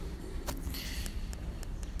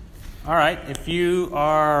All right, if you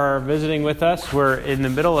are visiting with us, we're in the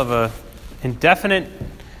middle of an indefinite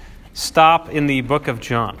stop in the book of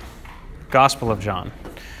John, Gospel of John.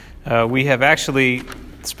 We have actually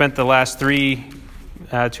spent the last 2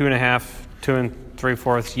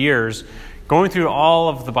 3/4 years going through all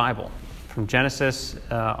of the Bible, from Genesis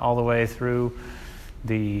all the way through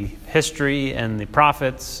the history and the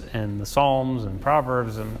prophets and the Psalms and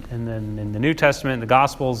Proverbs, and then in the New Testament, the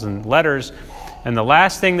Gospels and letters. And the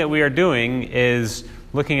last thing that we are doing is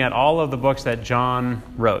looking at all of the books that John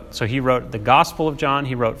wrote. So he wrote the Gospel of John,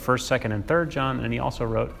 he wrote 1st, 2nd, and 3rd John, and he also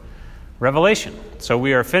wrote Revelation. So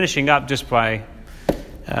we are finishing up just by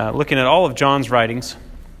looking at all of John's writings.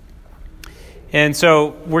 And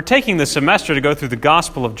so we're taking the semester to go through the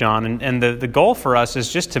Gospel of John, and the goal for us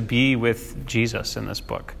is just to be with Jesus in this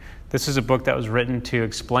book. This is a book that was written to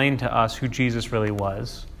explain to us who Jesus really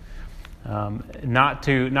was. Not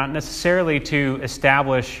necessarily to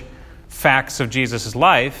establish facts of Jesus'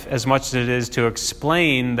 life as much as it is to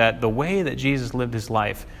explain that the way that Jesus lived his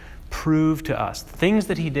life proved to us, the things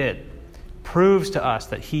that he did, proves to us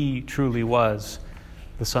that he truly was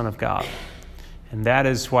the Son of God. And that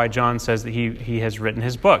is why John says that he has written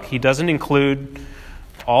his book. He doesn't include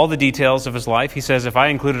all the details of his life. He says if I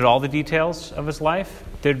included all the details of his life,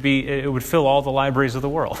 it would fill all the libraries of the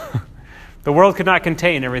world. The world could not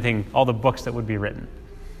contain everything, all the books that would be written.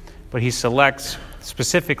 But he selects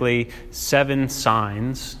specifically 7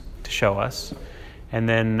 signs to show us. And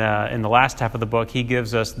then in the last half of the book, he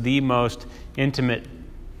gives us the most intimate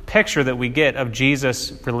picture that we get of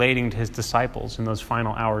Jesus relating to his disciples in those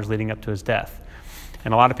final hours leading up to his death.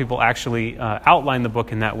 And a lot of people actually outline the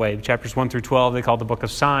book in that way. Chapters 1 through 12, they call the book of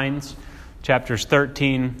signs. Chapters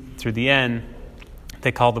 13 through the end,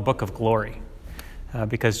 they call the book of glory.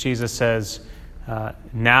 Because Jesus says,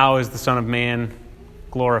 now is the Son of Man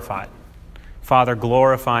glorified. Father,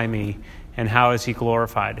 glorify me. And how is he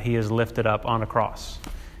glorified? He is lifted up on a cross.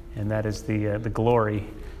 And that is the glory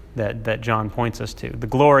that John points us to. The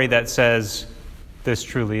glory that says this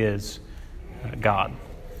truly is God.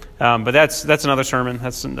 But that's another sermon.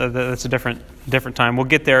 That's a different time. We'll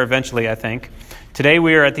get there eventually, I think. Today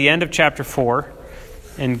we are at the end of chapter 4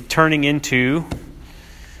 and turning into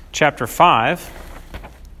chapter 5.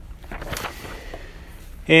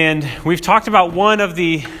 And we've talked about one of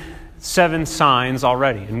the 7 signs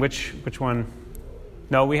already. And which one?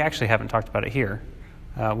 No, we actually haven't talked about it here.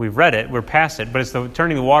 We've read it, we're past it, but it's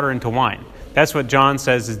turning the water into wine. That's what John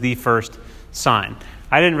says is the first sign.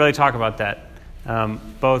 I didn't really talk about that.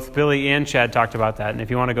 Both Billy and Chad talked about that, and if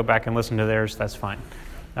you want to go back and listen to theirs, that's fine.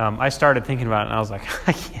 I started thinking about it, and I was like,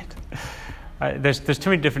 I can't. There's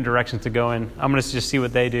too many different directions to go in. I'm going to just see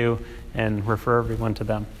what they do and refer everyone to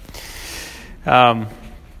them.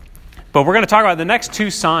 But we're going to talk about the next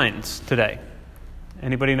 2 signs today.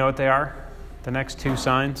 Anybody know what they are? The next 2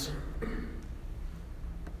 signs?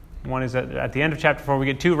 One is at the end of chapter 4, we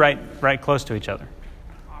get 2 right close to each other.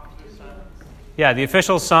 Yeah, the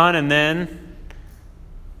official son, and then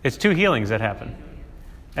it's 2 healings that happen.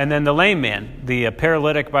 And then the lame man, the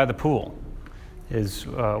paralytic by the pool, is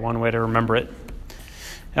one way to remember it.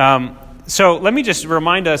 So let me just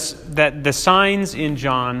remind us that the signs in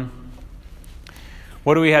John,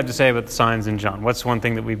 what do we have to say about the signs in John? What's one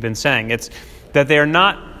thing that we've been saying? It's that they are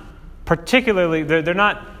not particularly,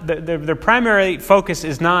 their primary focus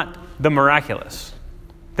is not the miraculous.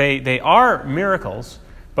 They are miracles,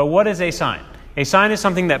 but what is a sign? A sign is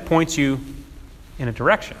something that points you in a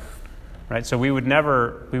direction, right? So we would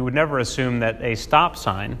never assume that a stop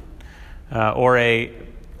sign or a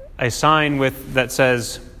sign that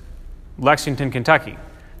says Lexington, Kentucky.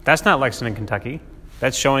 That's not Lexington, Kentucky.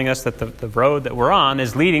 That's showing us that the road that we're on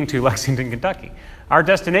is leading to Lexington, Kentucky. Our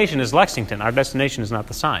destination is Lexington. Our destination is not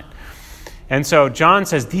the sign. And so John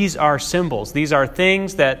says these are symbols. These are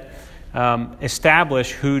things that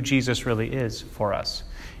establish who Jesus really is for us.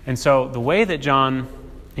 And so the way that John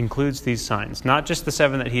includes these signs, not just the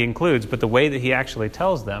 7 that he includes, but the way that he actually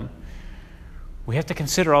tells them, we have to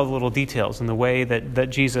consider all the little details and the way that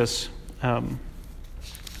Jesus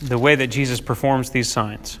performs these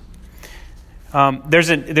signs. There's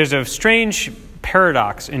a strange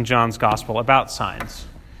paradox in John's gospel about signs,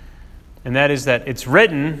 and that is that it's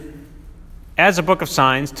written as a book of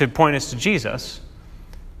signs to point us to Jesus,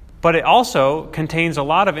 but it also contains a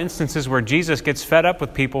lot of instances where Jesus gets fed up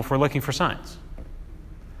with people for looking for signs.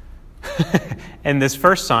 And this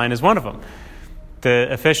first sign is one of them. The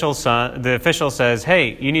official says,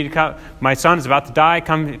 "Hey, you need to come. My son is about to die.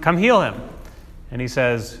 Come heal him." And he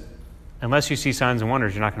says, "Unless you see signs and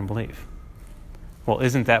wonders, you're not going to believe." Well,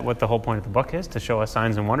 isn't that what the whole point of the book is? To show us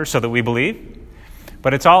signs and wonders so that we believe?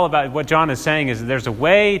 But it's all about what John is saying is that there's a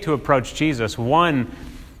way to approach Jesus. One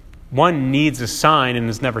needs a sign and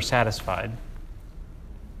is never satisfied,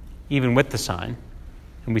 even with the sign.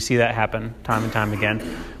 And we see that happen time and time again.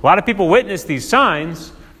 A lot of people witness these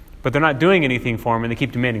signs, but they're not doing anything for them, and they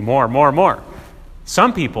keep demanding more, more, more.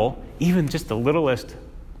 Some people, even just the littlest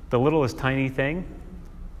tiny thing,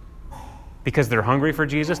 because they're hungry for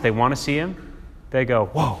Jesus, they want to see him, they go,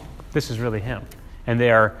 whoa, this is really him. And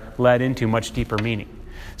they are led into much deeper meaning.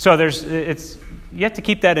 So you have to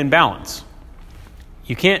keep that in balance.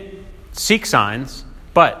 You can't seek signs,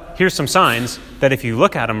 but here's some signs that if you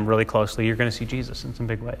look at them really closely, you're going to see Jesus in some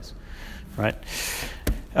big ways. Right?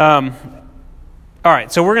 All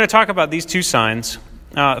right, so we're going to talk about these two signs.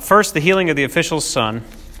 First, the healing of the official's son.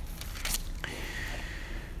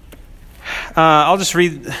 I'll just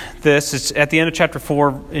read this. It's at the end of chapter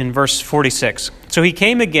 4 in verse 46. So he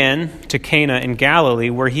came again to Cana in Galilee,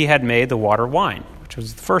 where he had made the water wine, which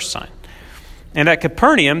was the first sign. And at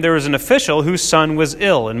Capernaum there was an official whose son was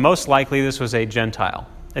ill, and most likely this was a Gentile.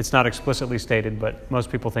 It's not explicitly stated, but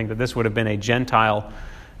most people think that this would have been a Gentile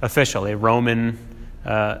official, a Roman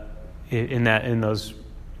in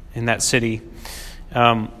that city,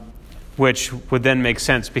 which would then make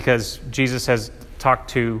sense because Jesus has talked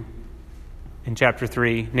to, in chapter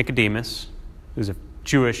 3, Nicodemus, who's a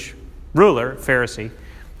Jewish ruler, Pharisee.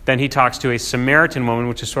 Then he talks to a Samaritan woman,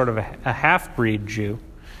 which is sort of a half-breed Jew.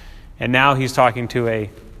 And now he's talking to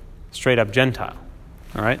a straight-up Gentile.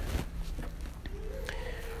 All right?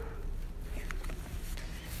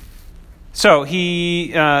 So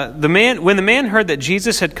when the man heard that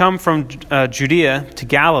Jesus had come from Judea to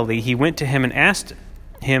Galilee, he went to him and asked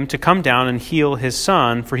him to come down and heal his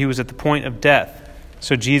son, for he was at the point of death.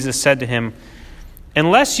 So Jesus said to him,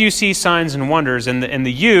 unless you see signs and wonders, and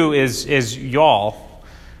the you is y'all,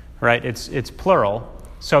 right? It's plural.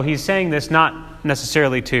 So he's saying this not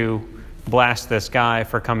necessarily to blast this guy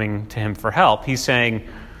for coming to him for help. He's saying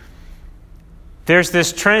there's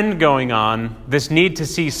this trend going on, this need to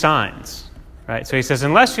see signs, right? So he says,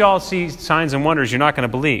 unless y'all see signs and wonders, you're not going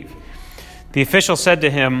to believe. The official said to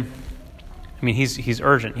him, I mean, he's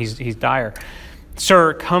urgent, he's dire.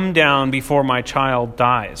 Sir, come down before my child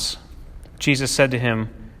dies. Jesus said to him,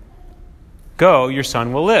 go, your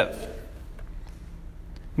son will live.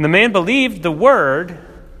 And the man believed the word,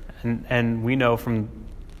 and we know from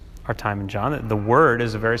our time in John that the word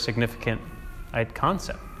is a very significant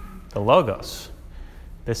concept, the logos.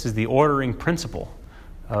 This is the ordering principle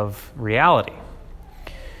of reality.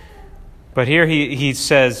 But here he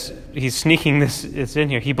says, he's sneaking this, it's in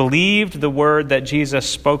here. He believed the word that Jesus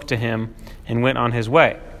spoke to him and went on his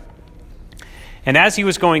way. And as he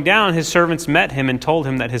was going down, his servants met him and told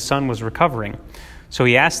him that his son was recovering. So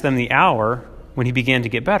he asked them the hour when he began to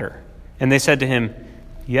get better. And they said to him,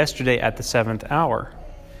 yesterday at the 7th hour.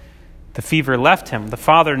 The fever left him. The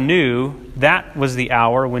father knew that was the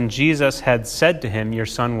hour when Jesus had said to him, your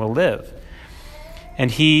son will live. And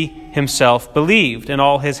he himself believed, and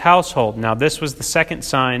all his household. Now this was the second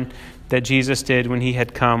sign that Jesus did when he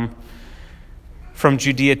had come from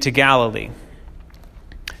Judea to Galilee.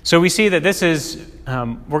 So we see that this is,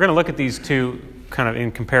 we're going to look at these two kind of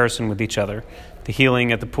in comparison with each other, the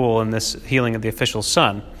healing at the pool and this healing of the official's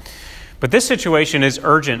son. But this situation is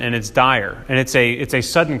urgent and it's dire, and it's a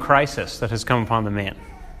sudden crisis that has come upon the man.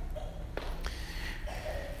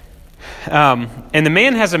 And the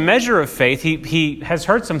man has a measure of faith. He has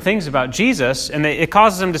heard some things about Jesus, and it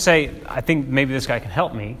causes him to say, I think maybe this guy can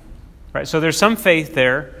help me. Right? So there's some faith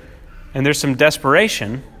there, and there's some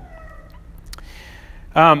desperation.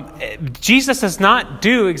 Jesus does not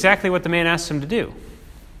do exactly what the man asks him to do.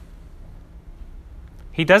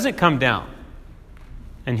 He doesn't come down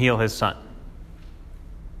and heal his son.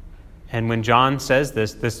 And when John says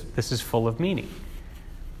this is full of meaning.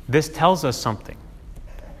 This tells us something.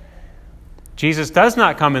 Jesus does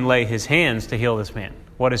not come and lay his hands to heal this man.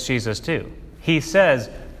 What does Jesus do?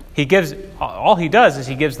 All he does is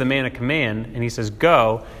he gives the man a command, and he says,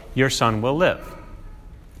 go, your son will live.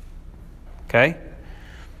 Okay?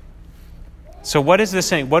 So what is this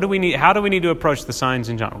saying? What do we need? How do we need to approach the signs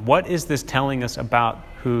in John? What is this telling us about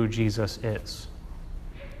who Jesus is?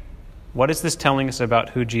 What is this telling us about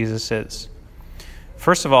who Jesus is?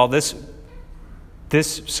 First of all, this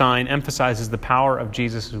sign emphasizes the power of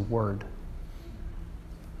Jesus' word.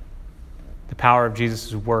 The power of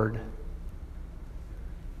Jesus' word.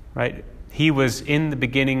 Right? He was in the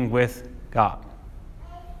beginning with God.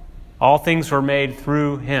 All things were made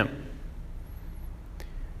through him.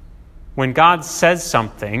 When God says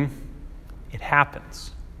something, it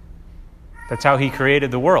happens. That's how he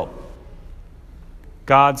created the world.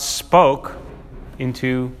 God spoke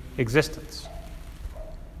into existence.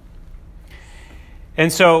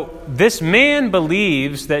 And so this man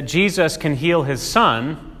believes that Jesus can heal his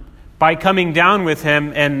son by coming down with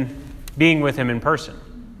him and being with him in person.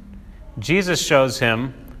 Jesus shows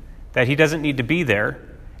him that he doesn't need to be there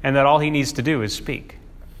and that all he needs to do is speak.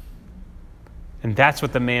 And that's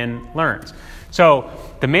what the man learns. So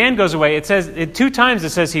the man goes away. It says 2 times it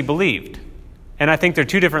says he believed. And I think there are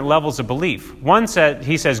 2 different levels of belief. One said,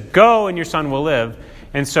 he says, go and your son will live.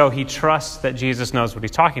 And so he trusts that Jesus knows what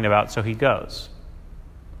he's talking about, so he goes.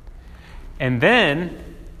 And then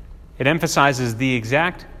it emphasizes the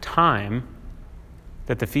exact time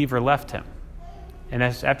that the fever left him. And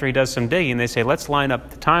after he does some digging, they say, let's line up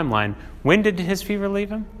the timeline. When did his fever leave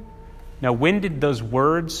him? Now, when did those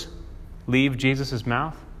words leave Jesus'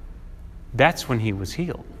 mouth? That's when he was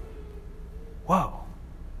healed. Whoa.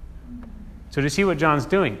 So to see what John's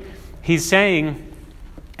doing, he's saying,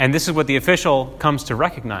 and this is what the official comes to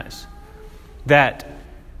recognize, that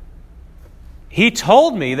he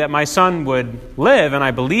told me that my son would live, and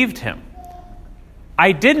I believed him.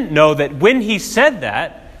 I didn't know that when he said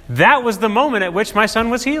that, that was the moment at which my son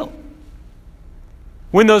was healed.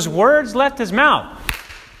 When those words left his mouth,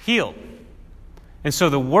 healed. And so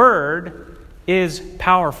the word is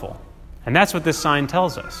powerful. And that's what this sign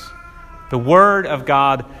tells us. The word of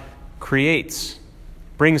God creates,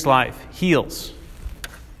 brings life, heals.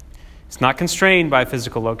 It's not constrained by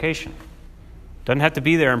physical location. Doesn't have to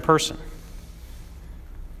be there in person.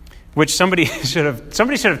 Which somebody should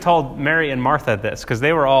have told Mary and Martha this, because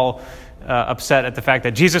they were all upset at the fact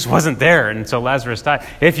that Jesus wasn't there, and so Lazarus died.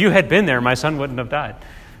 If you had been there, my son wouldn't have died.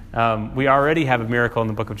 We already have a miracle in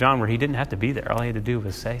the book of John where he didn't have to be there. All he had to do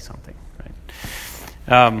was say something.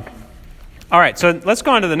 Right? All right, so let's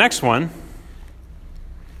go on to the next one.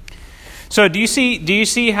 So do you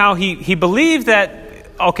see how he believed that,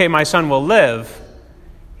 okay, my son will live?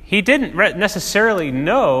 He didn't necessarily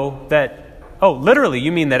know that, oh, literally,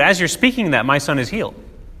 you mean that as you're speaking that, my son is healed.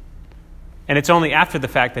 And it's only after the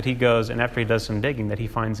fact that he goes and after he does some digging that he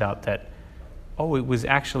finds out that, oh, it was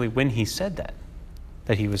actually when he said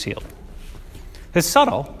that he was healed. It's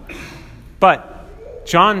subtle, but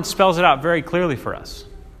John spells it out very clearly for us,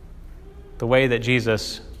 the way that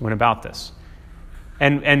Jesus went about this.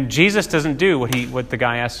 And Jesus doesn't do what the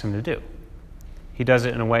guy asks him to do. He does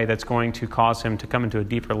it in a way that's going to cause him to come into a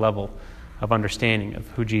deeper level of understanding of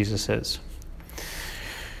who Jesus is.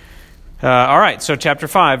 All right, so chapter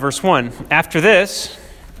 5, verse 1. After this,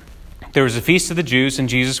 there was a feast of the Jews, and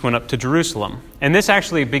Jesus went up to Jerusalem. And this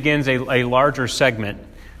actually begins a larger segment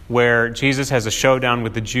where Jesus has a showdown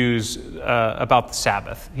with the Jews about the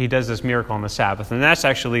Sabbath. He does this miracle on the Sabbath, and that's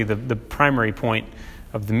actually the primary point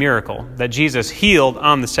of the miracle, that Jesus healed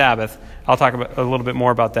on the Sabbath. I'll talk about a little bit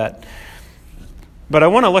more about that. But I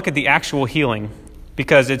want to look at the actual healing,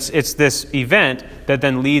 because it's this event that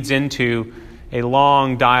then leads into a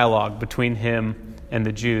long dialogue between him and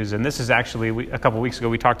the Jews. And this is actually, a couple weeks ago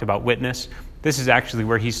we talked about witness. This is actually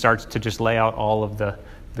where he starts to just lay out all of the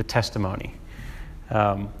testimony.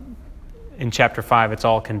 In chapter 5, it's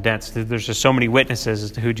all condensed. There's just so many witnesses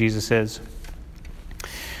as to who Jesus is.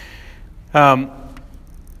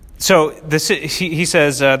 So he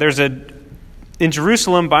says, in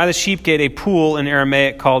Jerusalem by the sheep gate a pool in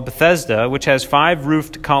Aramaic called Bethesda, which has 5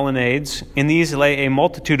 roofed colonnades. In these lay a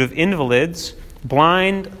multitude of invalids,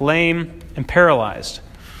 blind, lame, and paralyzed.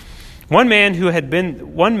 One man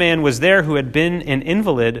was there who had been an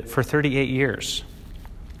invalid for 38 years.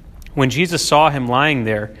 When Jesus saw him lying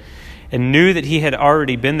there and knew that he had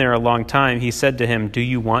already been there a long time, he said to him, "Do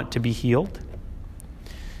you want to be healed?"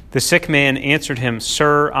 The sick man answered him,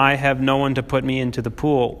 "Sir, I have no one to put me into the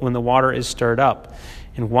pool when the water is stirred up,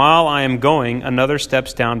 and while I am going, another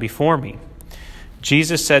steps down before me."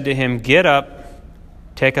 Jesus said to him, "Get up,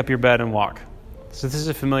 take up your bed and walk." So this is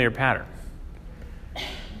a familiar pattern.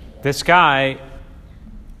 This guy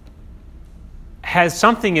has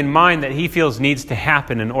something in mind that he feels needs to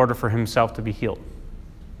happen in order for himself to be healed.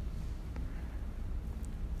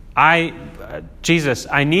 Jesus,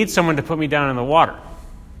 I need someone to put me down in the water.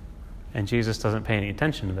 And Jesus doesn't pay any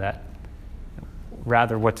attention to that.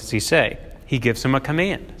 Rather, what does he say? He gives him a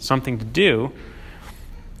command, something to do.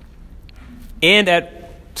 And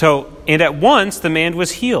at once the man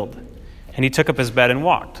was healed, and he took up his bed and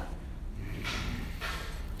walked.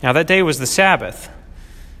 Now that day was the Sabbath,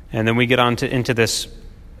 and then we get on into this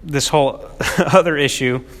whole other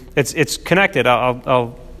issue. It's connected.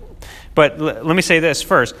 But let me say this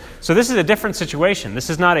first. So this is a different situation. This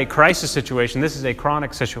is not a crisis situation. This is a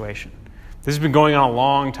chronic situation. This has been going on a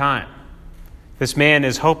long time. This man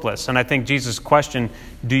is hopeless. And I think Jesus' question,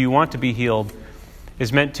 "Do you want to be healed?"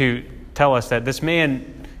 is meant to tell us that this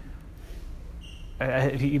man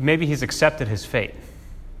maybe he's accepted his fate.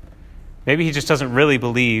 Maybe he just doesn't really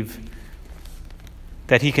believe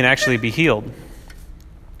that he can actually be healed.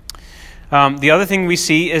 The other thing we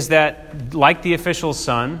see is that, like the official's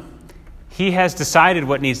son, he has decided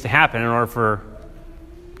what needs to happen in order for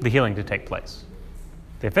the healing to take place.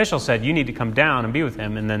 The official said, you need to come down and be with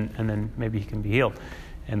him, and then maybe he can be healed.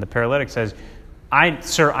 And the paralytic says,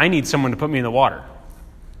 Sir, I need someone to put me in the water.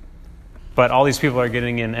 But all these people are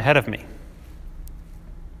getting in ahead of me.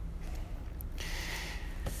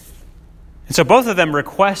 And so both of them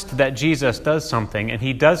request that Jesus does something, and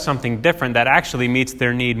he does something different that actually meets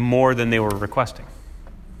their need more than they were requesting.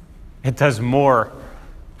 It does more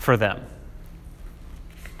for them.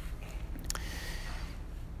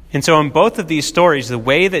 And so in both of these stories, the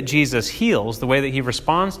way that Jesus heals, the way that he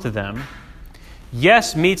responds to them,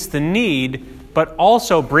 yes, meets the need, but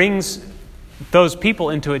also brings those people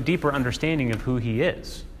into a deeper understanding of who he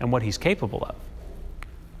is and what he's capable of.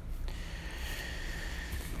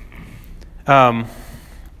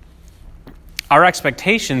 Our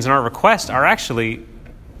expectations and our requests are actually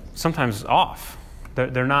sometimes off.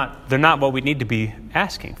 They're not what we need to be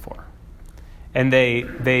asking for. And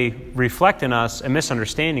they reflect in us a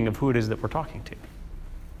misunderstanding of who it is that we're talking to.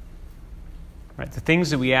 Right? The things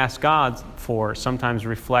that we ask God for sometimes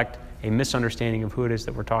reflect a misunderstanding of who it is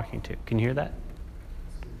that we're talking to. Can you hear that?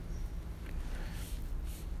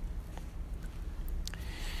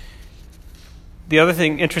 The other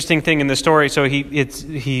interesting thing in the story, so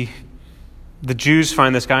the Jews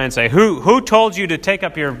find this guy and say, Who told you to take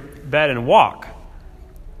up your bed and walk?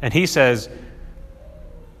 And he says,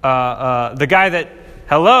 the guy that,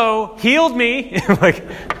 healed me. Like,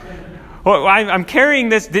 well, I'm carrying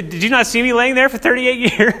this. Did you not see me laying there for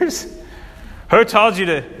 38 years? Who told you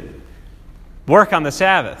to work on the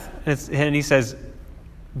Sabbath? And he says,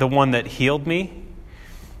 the one that healed me.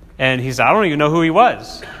 And he said, I don't even know who he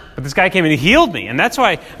was. But this guy came and he healed me. And that's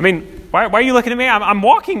why, why are you looking at me? I'm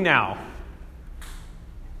walking now. I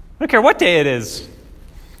don't care what day it is.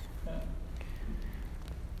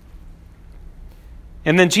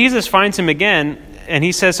 And then Jesus finds him again, and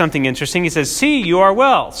he says something interesting. He says, see, you are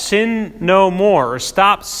well. Sin no more, or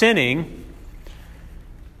stop sinning,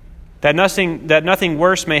 that nothing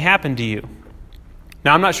worse may happen to you.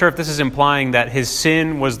 Now, I'm not sure if this is implying that his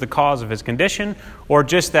sin was the cause of his condition, or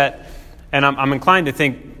just that, and I'm inclined to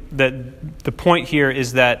think that the point here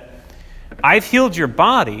is that I've healed your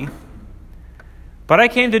body, but I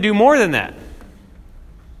came to do more than that.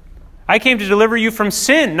 I came to deliver you from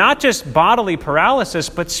sin, not just bodily paralysis,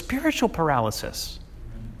 but spiritual paralysis.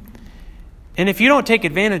 And if you don't take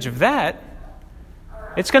advantage of that,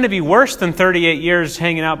 it's going to be worse than 38 years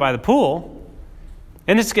hanging out by the pool.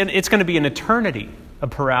 And it's going to be an eternity of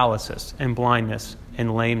paralysis and blindness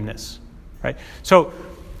and lameness. Right? So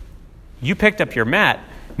you picked up your mat.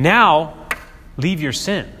 Now leave your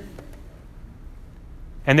sin.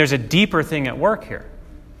 And there's a deeper thing at work here.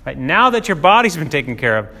 Right? Now that your body's been taken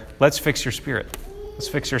care of, let's fix your spirit. Let's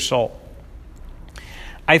fix your soul.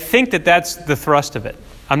 I think that that's the thrust of it.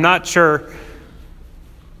 I'm not sure,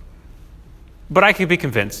 but I could be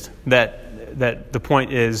convinced that the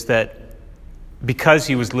point is that because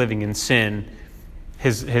he was living in sin,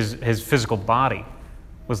 his physical body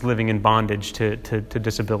was living in bondage to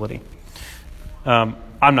disability. I'm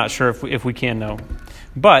not sure if we can know.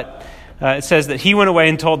 But it says that he went away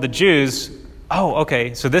and told the Jews,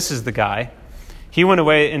 okay, so this is the guy. He went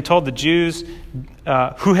away and told the Jews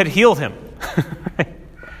who had healed him.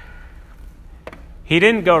 He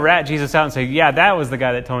didn't go rat Jesus out and say, yeah, that was the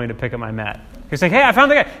guy that told me to pick up my mat. He's like, hey, I found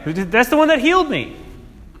the guy. That's the one that healed me.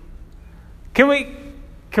 Can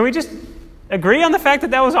we just agree on the fact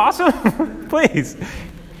that was awesome? Please.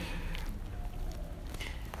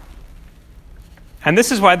 And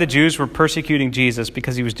this is why the Jews were persecuting Jesus,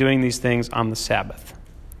 because he was doing these things on the Sabbath.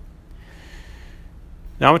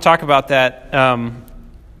 Now I'm going to talk about that.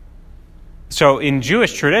 So in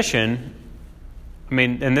Jewish tradition,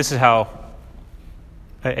 and this is how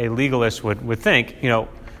a legalist would think,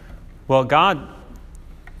 well,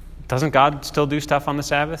 doesn't God still do stuff on the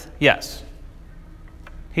Sabbath? Yes,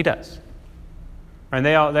 he does. And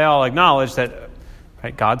they all acknowledge that,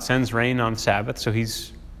 right, God sends rain on Sabbath, so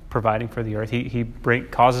he's providing for the earth. He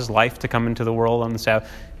causes life to come into the world on the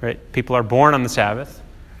Sabbath. Right? People are born on the Sabbath.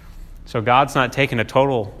 So God's not taking a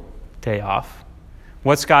total day off.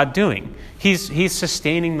 What's God doing? He's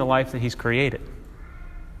sustaining the life that he's created.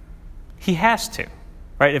 He has to.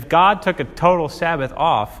 Right? If God took a total Sabbath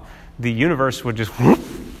off, the universe would just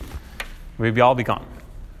we'd all be gone.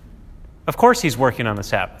 Of course he's working on the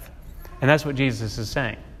Sabbath. And that's what Jesus is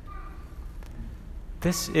saying.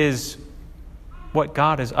 This is what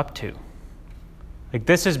God is up to. Like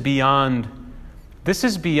this is beyond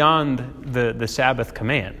the Sabbath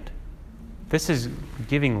command. This is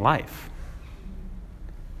giving life.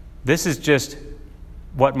 This is just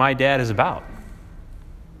what my dad is about.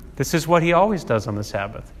 This is what he always does on the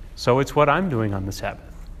Sabbath. So it's what I'm doing on the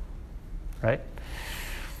Sabbath. Right?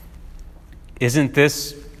 Isn't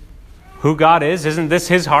this who God is? Isn't this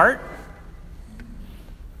his heart?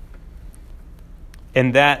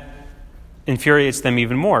 And that infuriates them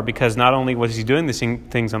even more, because not only was he doing these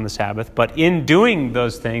things on the Sabbath, but in doing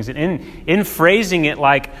those things and in phrasing it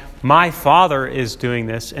like, my Father is doing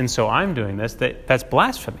this and so I'm doing this, that's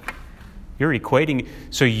blasphemy. You're equating.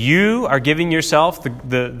 So you are giving yourself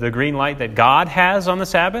the green light that God has on the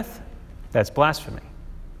Sabbath? That's blasphemy.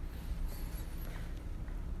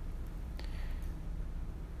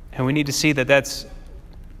 And we need to see that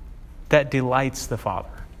delights the Father.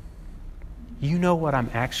 You know what I'm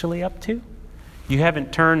actually up to? You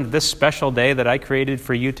haven't turned this special day that I created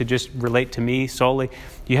for you to just relate to me solely.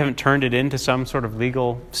 You haven't turned it into some sort of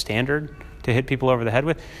legal standard to hit people over the head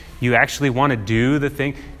with. You actually want to do the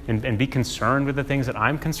thing and be concerned with the things that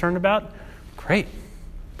I'm concerned about? Great.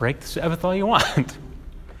 Break the Sabbath all you want.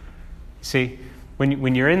 See,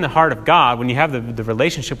 when you're in the heart of God, when you have the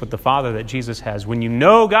relationship with the Father that Jesus has, when you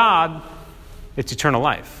know God, it's eternal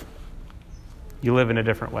life. You live in a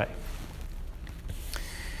different way.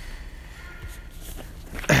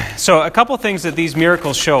 So a couple things that these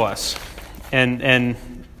miracles show us, and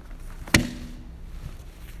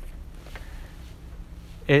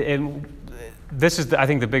this is, I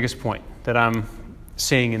think, the biggest point that I'm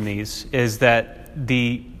seeing in these, is that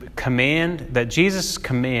the command, that Jesus'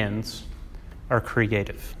 commands are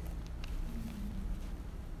creative.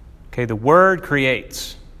 Okay, the Word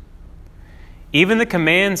creates. Even the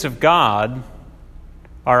commands of God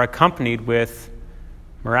are accompanied with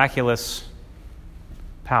miraculous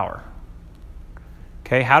power.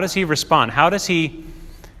 Okay, how does he respond? How does he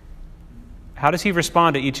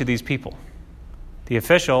respond to each of these people? The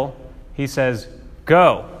official, he says,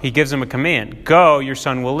 go. He gives them a command. Go, your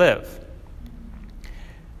son will live.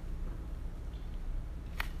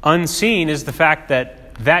 Unseen is the fact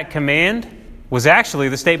that command was actually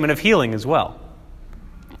the statement of healing as well.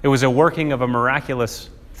 It was a working of a miraculous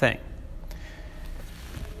thing.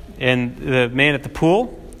 And the man at the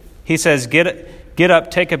pool, he says, get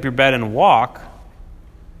up, take up your bed, and walk.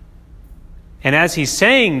 And as he's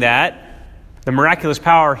saying that, the miraculous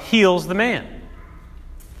power heals the man.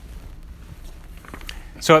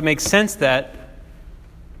 So it makes sense that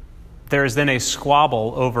there is then a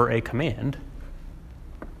squabble over a command.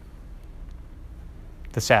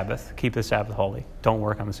 The Sabbath, keep the Sabbath holy. Don't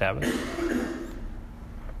work on the Sabbath.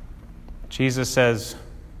 Jesus says,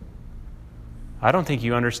 I don't think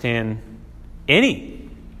you understand any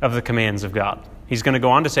of the commands of God. He's going to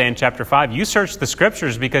go on to say in chapter 5, you search the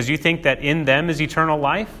Scriptures because you think that in them is eternal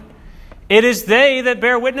life. It is they that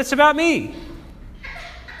bear witness about me.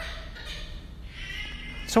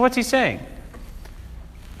 So what's he saying?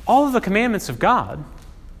 All of the commandments of God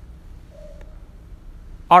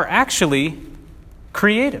are actually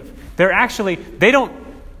creative. They don't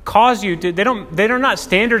cause you to, they're not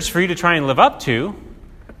standards for you to try and live up to.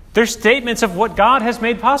 They're statements of what God has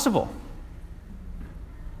made possible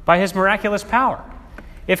by his miraculous power.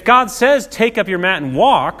 If God says, take up your mat and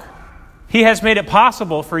walk, he has made it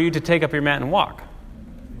possible for you to take up your mat and walk.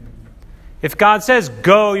 If God says,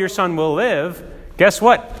 go, your son will live, guess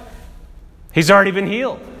what? He's already been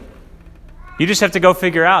healed. You just have to go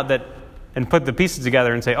figure out that and put the pieces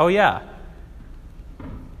together and say, oh yeah,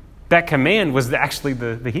 that command was actually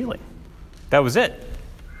the healing. That was it.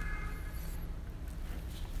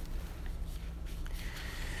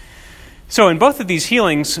 So in both of these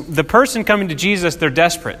healings, the person coming to Jesus, they're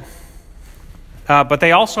desperate. But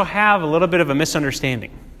they also have a little bit of a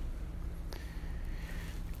misunderstanding.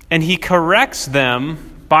 And he corrects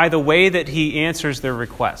them by the way that he answers their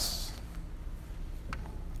requests.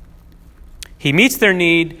 He meets their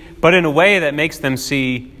need, but in a way that makes them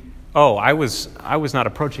see, oh, I was not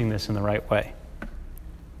approaching this in the right way.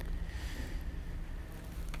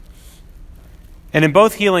 And in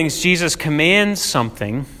both healings, Jesus commands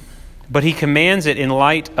something, but he commands it in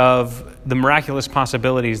light of the miraculous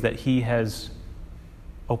possibilities that he has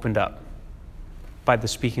opened up by the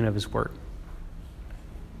speaking of his word.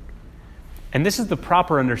 And this is the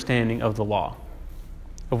proper understanding of the law,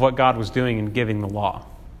 of what God was doing in giving the law.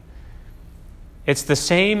 It's the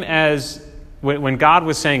same as when God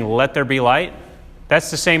was saying, let there be light.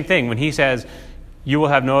 That's the same thing. When he says, you will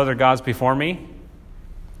have no other gods before me,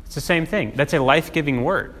 it's the same thing. That's a life-giving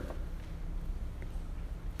word.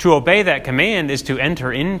 To obey that command is to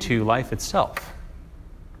enter into life itself.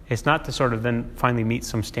 It's not to sort of then finally meet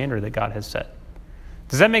some standard that God has set.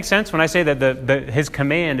 Does that make sense when I say that his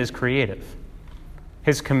command is creative?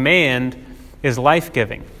 His command is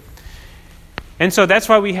life-giving. And so that's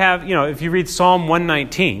why we have, if you read Psalm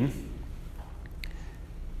 119,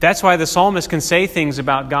 that's why the psalmist can say things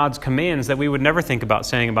about God's commands that we would never think about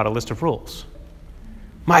saying about a list of rules.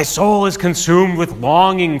 My soul is consumed with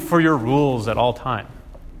longing for your rules at all time.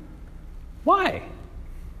 Why?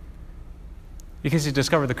 Because he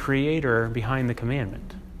discovered the creator behind the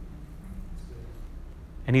commandment.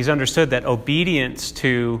 And he's understood that obedience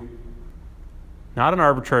to, not an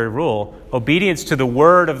arbitrary rule, obedience to the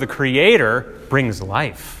word of the creator brings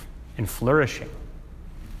life and flourishing.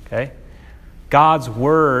 Okay? God's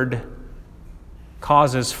word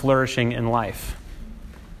causes flourishing in life.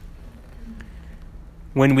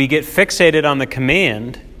 When we get fixated on the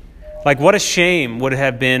command, like what a shame would it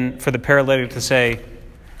have been for the paralytic to say,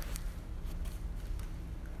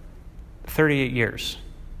 38 years.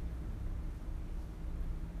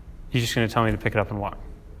 You're just going to tell me to pick it up and walk.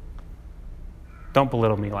 Don't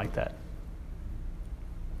belittle me like that.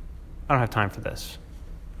 I don't have time for this.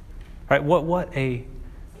 Right? What a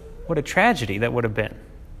tragedy that would have been.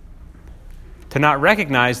 To not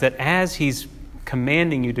recognize that as he's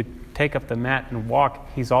commanding you to take up the mat and walk,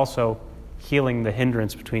 he's also healing the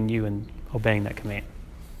hindrance between you and obeying that command.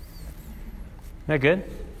 Isn't that good?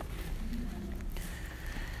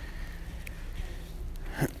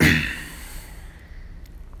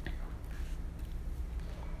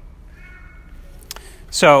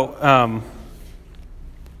 So,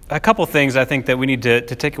 a couple things I think that we need to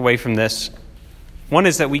take away from this. One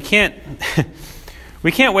is that we can't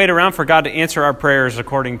wait around for God to answer our prayers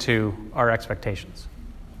according to our expectations.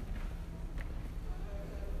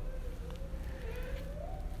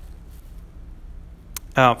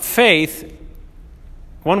 Faith,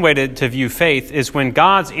 one way to view faith is when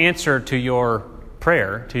God's answer to your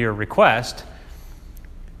prayer, to your request,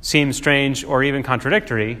 seems strange or even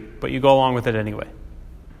contradictory, but you go along with it anyway.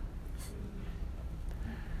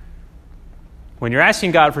 When you're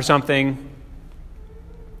asking God for something,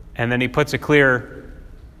 and then he puts a clear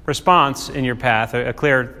response in your path, a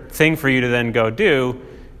clear thing for you to then go do,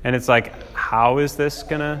 and it's like, how is this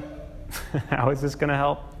gonna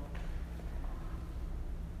help?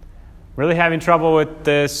 Really having trouble with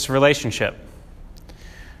this relationship.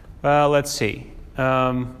 Well, let's see.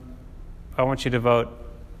 I want you to devote,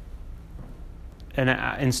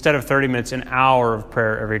 instead of 30 minutes, an hour of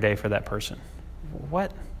prayer every day for that person.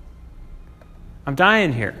 What? I'm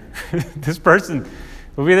dying here. This person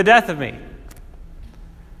will be the death of me.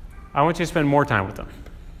 I want you to spend more time with them.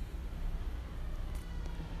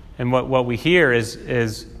 And what we hear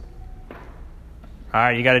is, all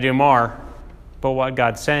right, you got to do more. But what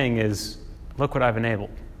God's saying is, look what I've enabled.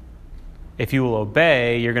 If you will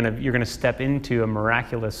obey, you're gonna step into a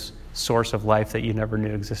miraculous source of life that you never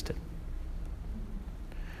knew existed.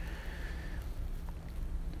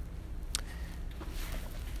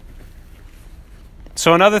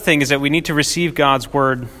 So another thing is that we need to receive God's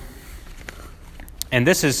word, and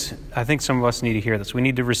this is, I think some of us need to hear this. We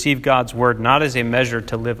need to receive God's word not as a measure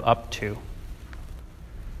to live up to,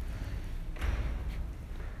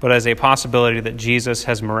 but as a possibility that Jesus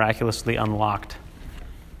has miraculously unlocked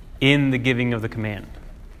in the giving of the command.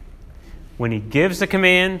 When he gives the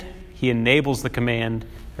command, he enables the command,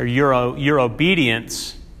 or your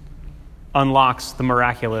obedience unlocks the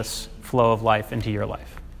miraculous flow of life into your life.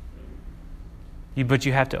 But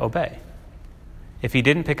you have to obey. If he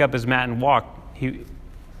didn't pick up his mat and walk, he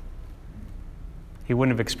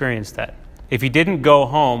wouldn't have experienced that. If he didn't go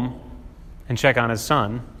home and check on his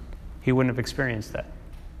son, he wouldn't have experienced that.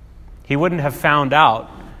 He wouldn't have found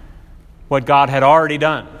out what God had already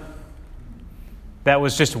done. That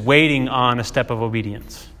was just waiting on a step of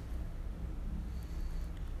obedience.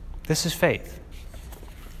 This is faith.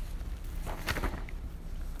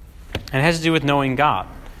 And it has to do with knowing God.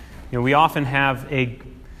 We often have we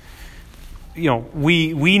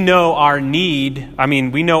know our need,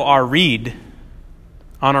 we know our read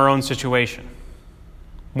on our own situation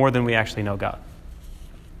more than we actually know God.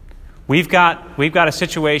 We've got a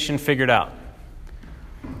situation figured out.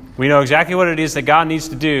 We know exactly what it is that God needs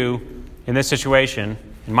to do in this situation,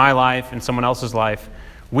 in my life, in someone else's life.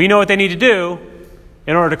 We know what they need to do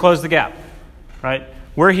in order to close the gap, right?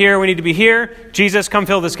 We're here, we need to be here. Jesus, come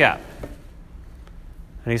fill this gap.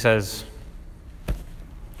 And he says,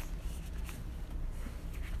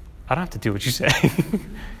 I don't have to do what you say.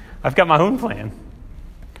 I've got my own plan.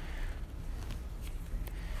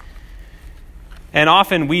 And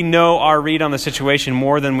often we know our read on the situation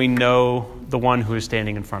more than we know the one who is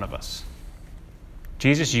standing in front of us.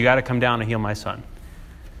 Jesus, you got to come down and heal my son.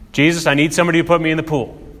 Jesus, I need somebody to put me in the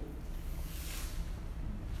pool.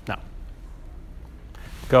 No.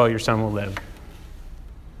 Go, your son will live.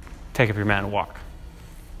 Take up your mat and walk.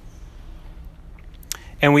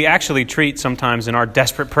 And we actually treat sometimes in our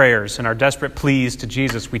desperate prayers and our desperate pleas to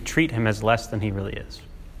Jesus, we treat him as less than he really is.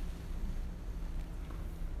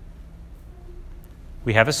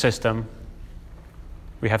 We have a system.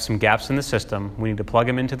 We have some gaps in the system. We need to plug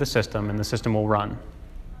him into the system, and the system will run.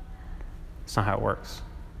 That's not how it works.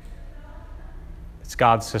 It's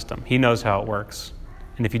God's system. He knows how it works.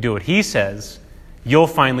 And if you do what he says, you'll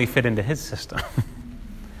finally fit into his system.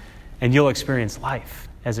 And you'll experience life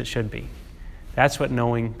as it should be. That's what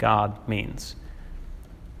knowing God means.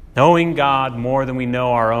 Knowing God more than we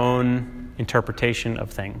know our own interpretation of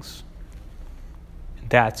things.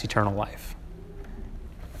 That's eternal life.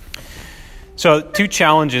 So, two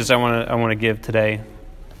challenges I want to give today.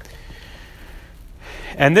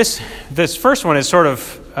 And this first one is sort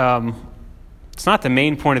of, it's not the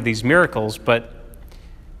main point of these miracles, but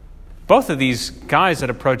both of these guys that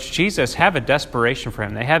approach Jesus have a desperation for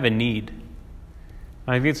him. They have a need.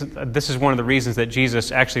 I think this is one of the reasons that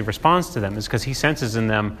Jesus actually responds to them, is because he senses in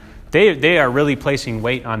them, they are really placing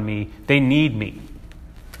weight on me. They need me.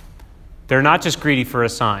 They're not just greedy for a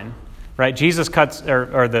sign, right? Jesus cuts,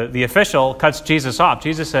 or the official cuts Jesus off.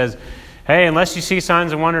 Jesus says, hey, unless you see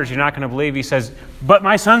signs and wonders, you're not going to believe. He says, but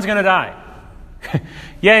my son's going to die.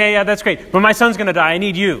 yeah, that's great. But my son's going to die. I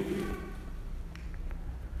need you.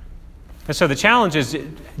 And so the challenge is,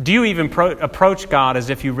 do you even approach God as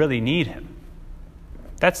if you really need him?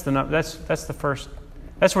 That's the first.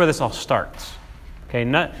 That's where this all starts. Okay,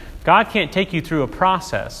 God can't take you through a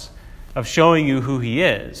process of showing you who he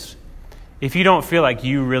is if you don't feel like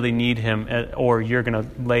you really need him, or you're going to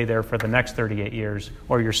lay there for the next 38 years,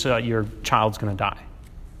 or your child's going to die.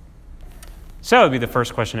 So that would be the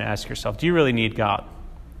first question to ask yourself: do you really need God?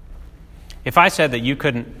 If I said that you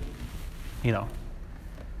couldn't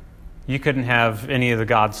have any of the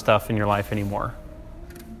God stuff in your life anymore,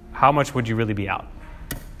 how much would you really be out?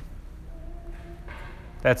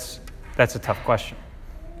 That's a tough question.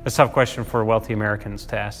 It's a tough question for wealthy Americans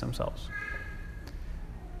to ask themselves.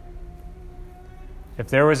 If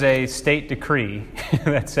there was a state decree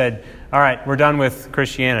that said, all right, we're done with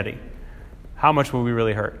Christianity, how much would we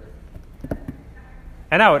really hurt?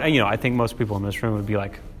 And I think most people in this room would be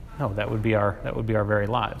like, no, that would be our very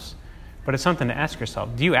lives. But it's something to ask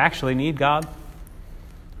yourself. Do you actually need God?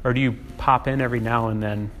 Or do you pop in every now and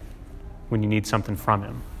then when you need something from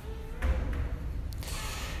him?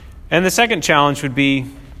 And the second challenge would be,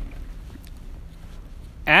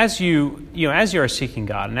 as you are seeking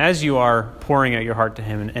God, and as you are pouring out your heart to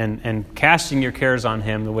him and casting your cares on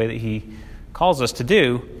him the way that he calls us to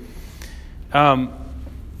do,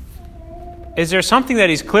 is there something that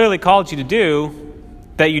he's clearly called you to do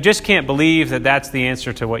that you just can't believe that that's the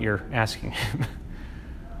answer to what you're asking him?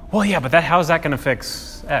 Well, yeah, but how is that going to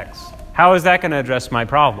fix X? How is that going to address my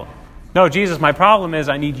problem? No, Jesus, my problem is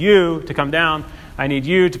I need you to come down. I need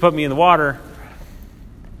you to put me in the water.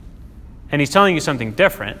 And he's telling you something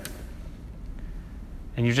different,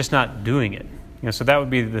 and you're just not doing it. So that would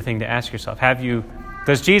be the thing to ask yourself.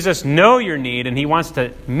 Does Jesus know your need, and he wants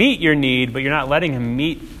to meet your need, but you're not letting him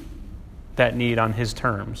meet that need on his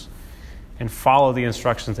terms and follow the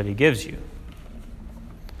instructions that he gives you?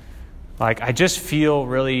 Like, I just feel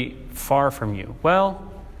really far from you. Well,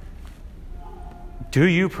 do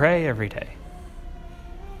you pray every day?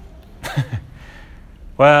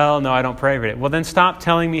 Well, no, I don't pray every day. Well, then stop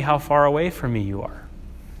telling me how far away from me you are.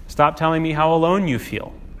 Stop telling me how alone you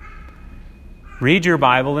feel. Read your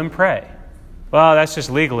Bible and pray. Well, that's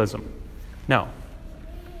just legalism. No.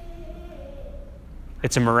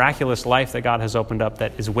 It's a miraculous life that God has opened up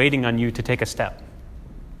that is waiting on you to take a step.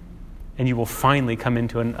 And you will finally come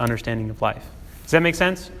into an understanding of life. Does that make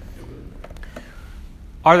sense?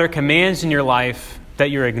 Are there commands in your life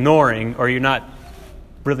that you're ignoring, or you're not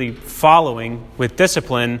really following with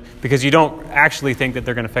discipline because you don't actually think that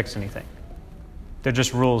they're going to fix anything? They're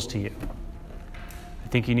just rules to you. I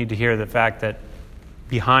think you need to hear the fact that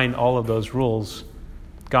behind all of those rules,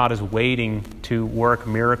 God is waiting to work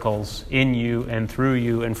miracles in you and through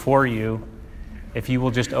you and for you if you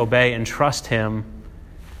will just obey and trust him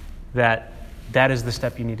that is the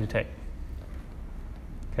step you need to take.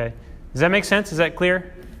 Okay? Does that make sense? Is that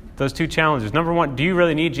clear? Those two challenges. Number one, do you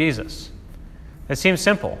really need Jesus? It seems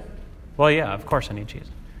simple. Well, yeah, of course I need Jesus.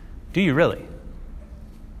 Do you really?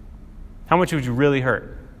 How much would you really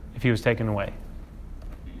hurt if he was taken away?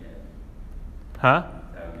 Huh?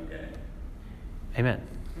 That would be dead. Amen.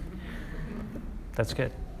 That's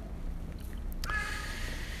good.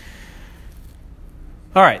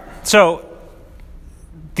 All right. So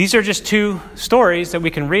these are just two stories that we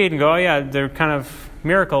can read and go, oh yeah, they're kind of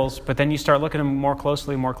miracles, but then you start looking at them more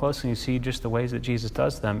closely, and you see just the ways that Jesus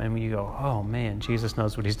does them, and you go, oh man, Jesus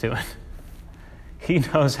knows what he's doing. He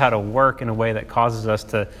knows how to work in a way that causes us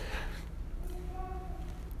to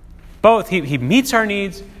both, he meets our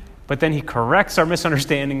needs, but then he corrects our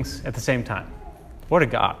misunderstandings at the same time. What a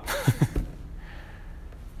God.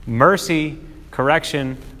 Mercy,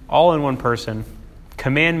 correction, all in one person.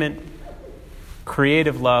 Commandment,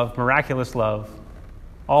 creative love, miraculous love,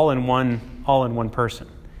 all in one person.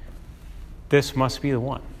 This must be the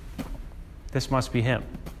one. This must be him.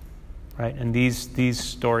 Right? And these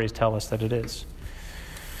stories tell us that it is.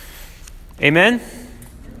 Amen?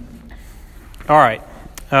 All right.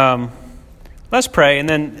 Let's pray,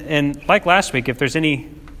 and like last week, if there's any,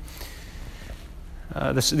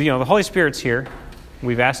 the Holy Spirit's here.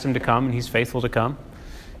 We've asked him to come, and he's faithful to come.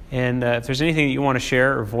 And if there's anything that you want to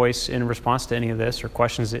share or voice in response to any of this, or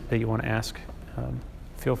questions that you want to ask,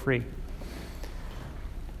 feel free.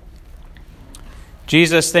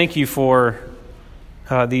 Jesus, thank you for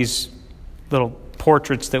these little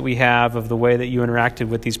portraits that we have of the way that you interacted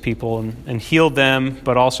with these people and healed them,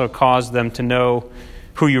 but also caused them to know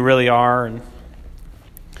who you really are. And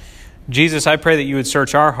Jesus, I pray that you would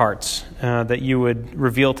search our hearts, that you would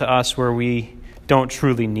reveal to us where we don't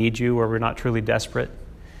truly need you, where we're not truly desperate,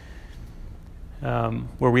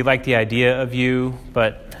 where we like the idea of you,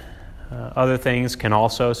 but other things can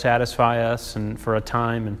also satisfy us and for a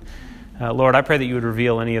time. And Lord, I pray that you would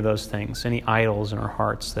reveal any of those things, any idols in our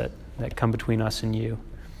hearts that come between us and you,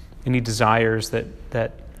 any desires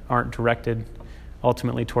that aren't directed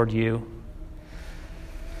ultimately toward you.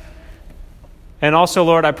 And also,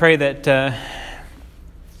 Lord, I pray that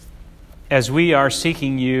as we are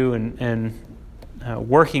seeking you and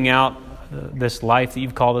working out this life that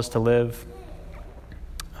you've called us to live,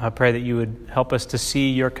 I pray that you would help us to see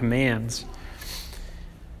your commands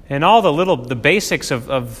and all the basics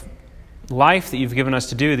of life that you've given us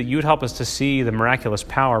to do, that you would help us to see the miraculous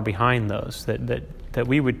power behind those, that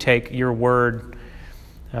we would take your word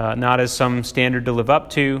not as some standard to live up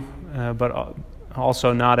to, but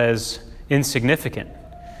also not as insignificant,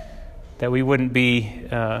 that we wouldn't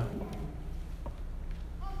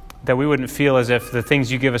feel as if the things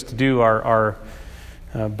you give us to do are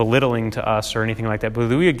belittling to us or anything like that, but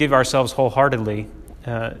we would give ourselves wholeheartedly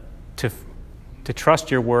to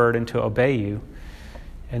trust your word and to obey you,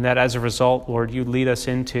 and that as a result, Lord, you lead us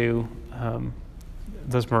into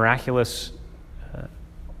the miraculous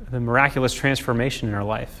transformation in our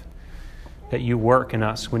life, that you work in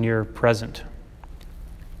us when you're present.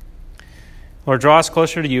 Lord, draw us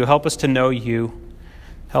closer to you. Help us to know you.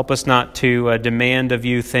 Help us not to demand of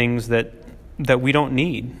you things that we don't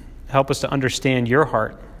need. Help us to understand your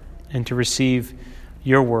heart and to receive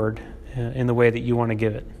your word in the way that you want to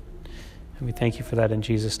give it. And we thank you for that in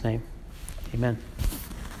Jesus' name. Amen.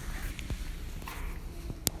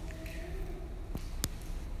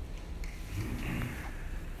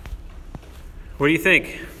 What do you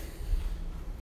think?